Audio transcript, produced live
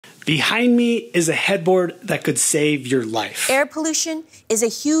Behind me is a headboard that could save your life. Air pollution is a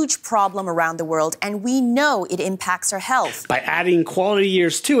huge problem around the world, and we know it impacts our health. By adding quality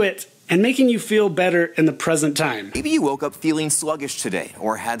years to it and making you feel better in the present time. Maybe you woke up feeling sluggish today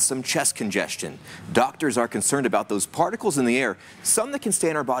or had some chest congestion. Doctors are concerned about those particles in the air, some that can stay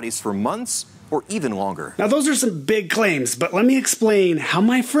in our bodies for months or even longer. Now those are some big claims, but let me explain how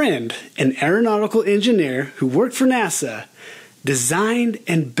my friend, an aeronautical engineer who worked for NASA, designed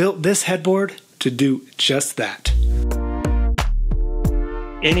and built this headboard to do just that.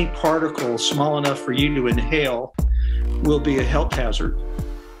 Any particle small enough for you to inhale will be a health hazard.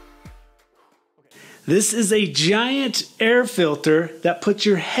 This is a giant air filter that puts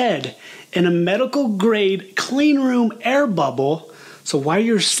your head in a medical grade clean room air bubble, so while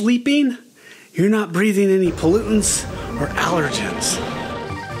you're sleeping, you're not breathing any pollutants or allergens.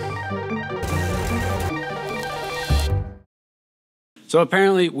 So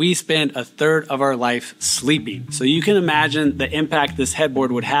apparently we spend a third of our life sleeping. So you can imagine the impact this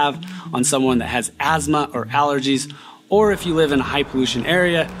headboard would have on someone that has asthma or allergies, or if you live in a high pollution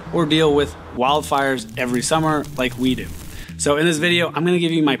area or deal with wildfires every summer like we do. So in this video, I'm gonna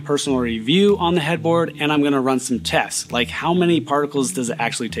give you my personal review on the headboard, and I'm gonna run some tests, like how many particles does it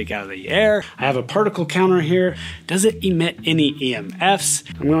actually take out of the air? I have a particle counter here. Does it emit any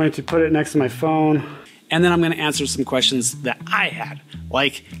EMFs? I'm going to put it next to my phone. And then I'm gonna answer some questions that I had,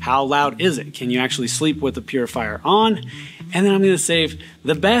 like how loud is it? Can you actually sleep with the purifier on? And then I'm gonna save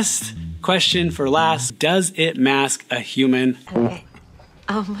the best question for last. Does it mask a human? Okay.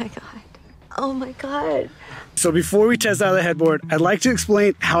 Oh my God. Oh my God. So before we test out the headboard, I'd like to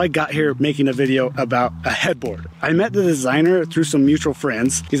explain how I got here making a video about a headboard. I met the designer through some mutual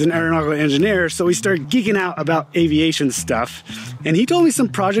friends. He's an aeronautical engineer, so we started geeking out about aviation stuff. And he told me some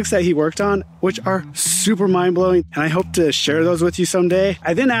projects that he worked on, which are super mind-blowing, and I hope to share those with you someday.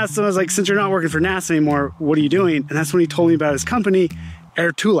 I then asked him, I was like, since you're not working for NASA anymore, what are you doing? And that's when he told me about his company,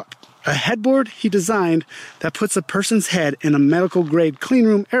 Air Tulip, a headboard he designed that puts a person's head in a medical grade clean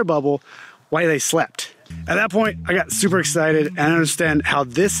room air bubble while they slept. At that point, I got super excited and I understand how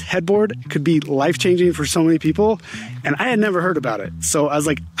this headboard could be life-changing for so many people, and I had never heard about it. So I was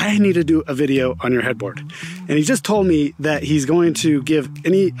like, I need to do a video on your headboard. And he just told me that he's going to give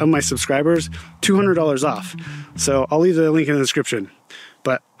any of my subscribers $200 off. So I'll leave the link in the description.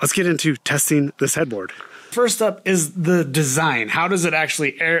 But let's get into testing this headboard. First up is the design. How does it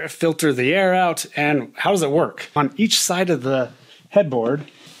actually filter the air out, and how does it work? On each side of the headboard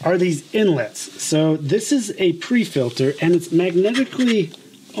are these inlets. So this is a pre-filter and it's magnetically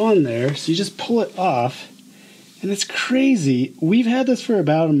on there. So you just pull it off and it's crazy. We've had this for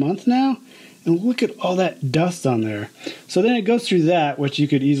about a month now and look at all that dust on there. So then it goes through that, which you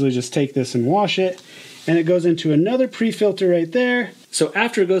could easily just take this and wash it, and it goes into another pre-filter right there. So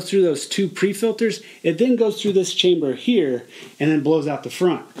after it goes through those two pre-filters, it then goes through this chamber here and then blows out the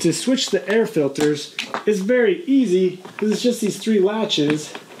front. To switch the air filters is very easy because it's just these three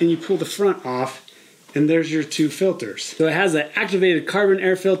latches and you pull the front off and there's your two filters. So it has an activated carbon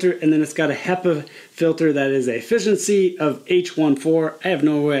air filter and then it's got a HEPA filter that is a efficiency of H14. I have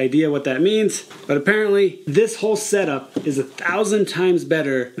no idea what that means, but apparently this whole setup is 1,000 times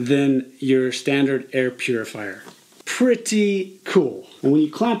better than your standard air purifier. Pretty cool. And when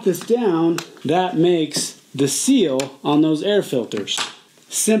you clamp this down, that makes the seal on those air filters.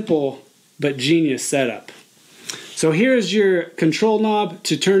 Simple but genius setup. So here's your control knob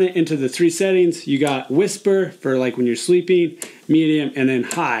to turn it into the three settings. You got whisper for like when you're sleeping, medium, and then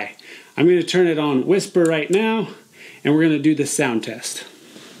high. I'm going to turn it on whisper right now, and we're going to do the sound test.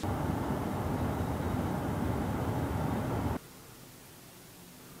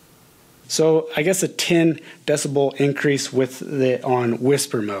 So I guess a 10 decibel increase with it on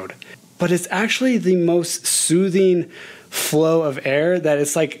whisper mode. But it's actually the most soothing flow of air that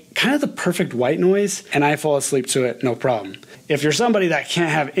it's like kind of the perfect white noise, and I fall asleep to it no problem. If you're somebody that can't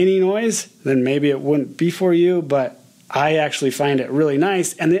have any noise, then maybe it wouldn't be for you, but I actually find it really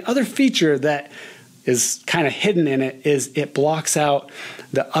nice. And the other feature that is kind of hidden in it is it blocks out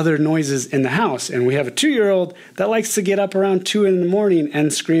the other noises in the house. And we have a 2-year-old that likes to get up around 2 in the morning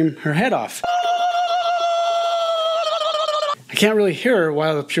and scream her head off. I can't really hear her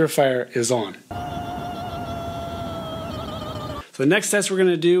while the purifier is on. So the next test we're going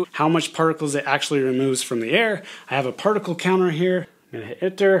to do, how much particles it actually removes from the air. I have a particle counter here. I'm going to hit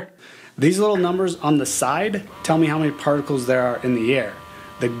enter. These little numbers on the side tell me how many particles there are in the air.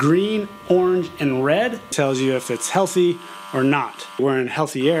 The green, orange, and red tells you if it's healthy or not. We're in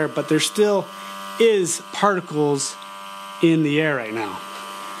healthy air, but there still is particles in the air right now.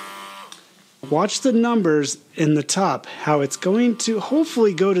 Watch the numbers in the top, how it's going to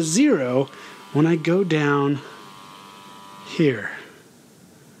hopefully go to 0 when I go down here.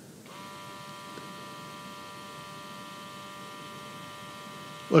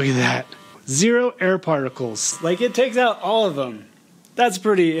 Look at that. 0 air particles. Like, it takes out all of them. That's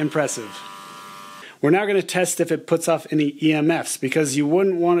pretty impressive. We're now going to test if it puts off any EMFs, because you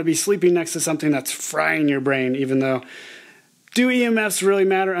wouldn't want to be sleeping next to something that's frying your brain, even though, do EMFs really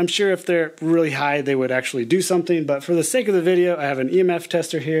matter? I'm sure if they're really high, they would actually do something, but for the sake of the video, I have an EMF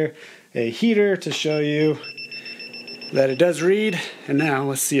tester here, a heater to show you that it does read, and now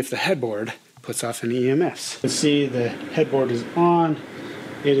let's see if the headboard puts off any EMFs. Let's see, the headboard is on.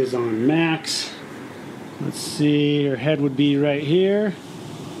 It is on max. Let's see, your head would be right here.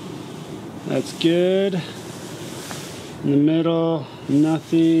 That's good. In the middle,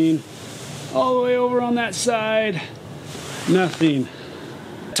 nothing. All the way over on that side, nothing.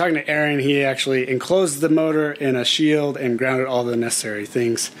 Talking to Aaron, he actually enclosed the motor in a shield and grounded all the necessary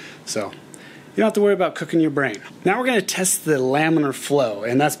things. So you don't have to worry about cooking your brain. Now we're going to test the laminar flow,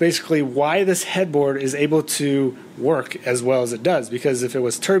 and that's basically why this headboard is able to work as well as it does, because if it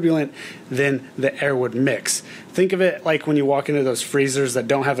was turbulent, then the air would mix. Think of it like when you walk into those freezers that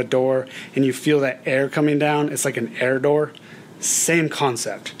don't have a door and you feel that air coming down. It's like an air door. Same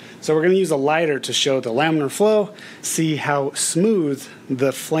concept. So we're going to use a lighter to show the laminar flow, see how smooth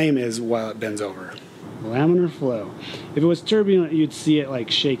the flame is while it bends over. Laminar flow. If it was turbulent, you'd see it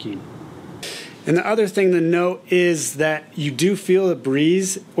like shaking. And the other thing to note is that you do feel the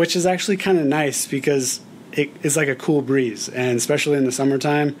breeze, which is actually kind of nice because it is like a cool breeze, and especially in the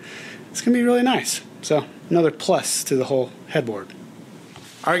summertime, it's going to be really nice. So another plus to the whole headboard.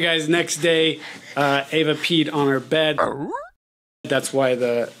 All right, guys, next day, Ava peed on her bed. That's why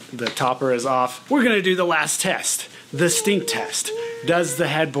the topper is off. We're going to do the last test, the stink test. Does the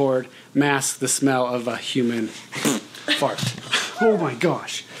headboard mask the smell of a human fart? Oh my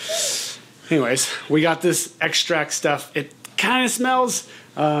gosh. Anyways, we got this extract stuff. It kind of smells.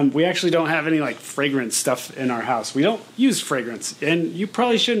 We actually don't have any like fragrance stuff in our house. We don't use fragrance, and you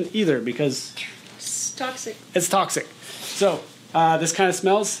probably shouldn't either because It's toxic. it's toxic. So this kind of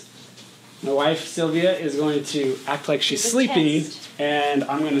smells. My wife Sylvia is going to act like she's sleeping, and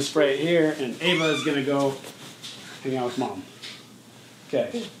I'm going to spray it here, and Ava is going to go hang out with Mom.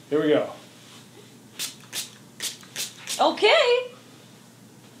 Okay, here we go. Okay.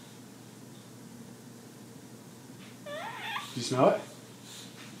 Do you smell it?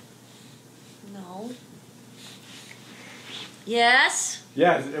 No. Yes.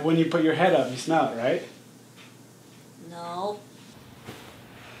 Yeah, when you put your head up, you smell it, right? No.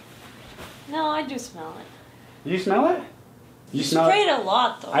 No, I do smell it. You smell it? You sprayed a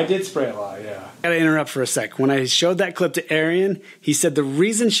lot, though. I did spray a lot, yeah. I gotta interrupt for a sec. When I showed that clip to Arian, he said the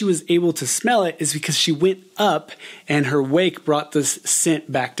reason she was able to smell it is because she went up and her wake brought this scent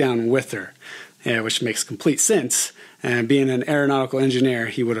back down with her, yeah, which makes complete sense. And being an aeronautical engineer,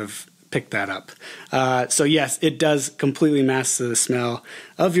 he would have picked that up. So yes, it does completely mask the smell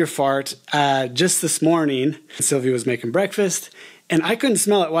of your fart. Just this morning, Sylvia was making breakfast, and I couldn't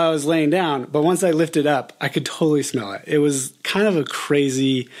smell it while I was laying down, but once I lifted up, I could totally smell it. It was kind of a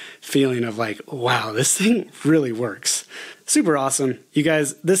crazy feeling of like, wow, this thing really works. Super awesome. You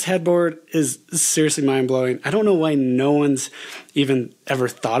guys, this headboard is seriously mind-blowing. I don't know why no one's even ever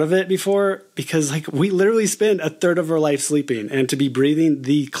thought of it before, because like we literally spend a third of our life sleeping, and to be breathing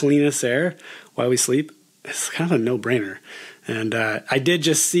the cleanest air while we sleep, it's kind of a no-brainer. And I did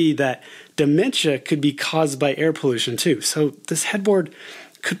just see that dementia could be caused by air pollution too. So this headboard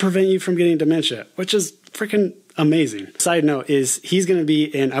could prevent you from getting dementia, which is freaking amazing. Side note is he's going to be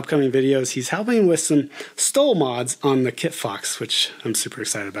in upcoming videos. He's helping with some stole mods on the Kit Fox, which I'm super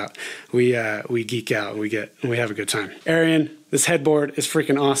excited about. We geek out. We have a good time. Arian, this headboard is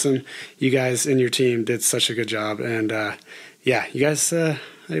freaking awesome. You guys and your team did such a good job, and yeah, you guys, I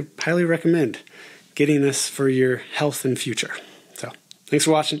highly recommend getting this for your health and future. So thanks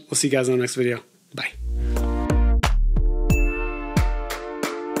for watching. We'll see you guys on the next video. Bye.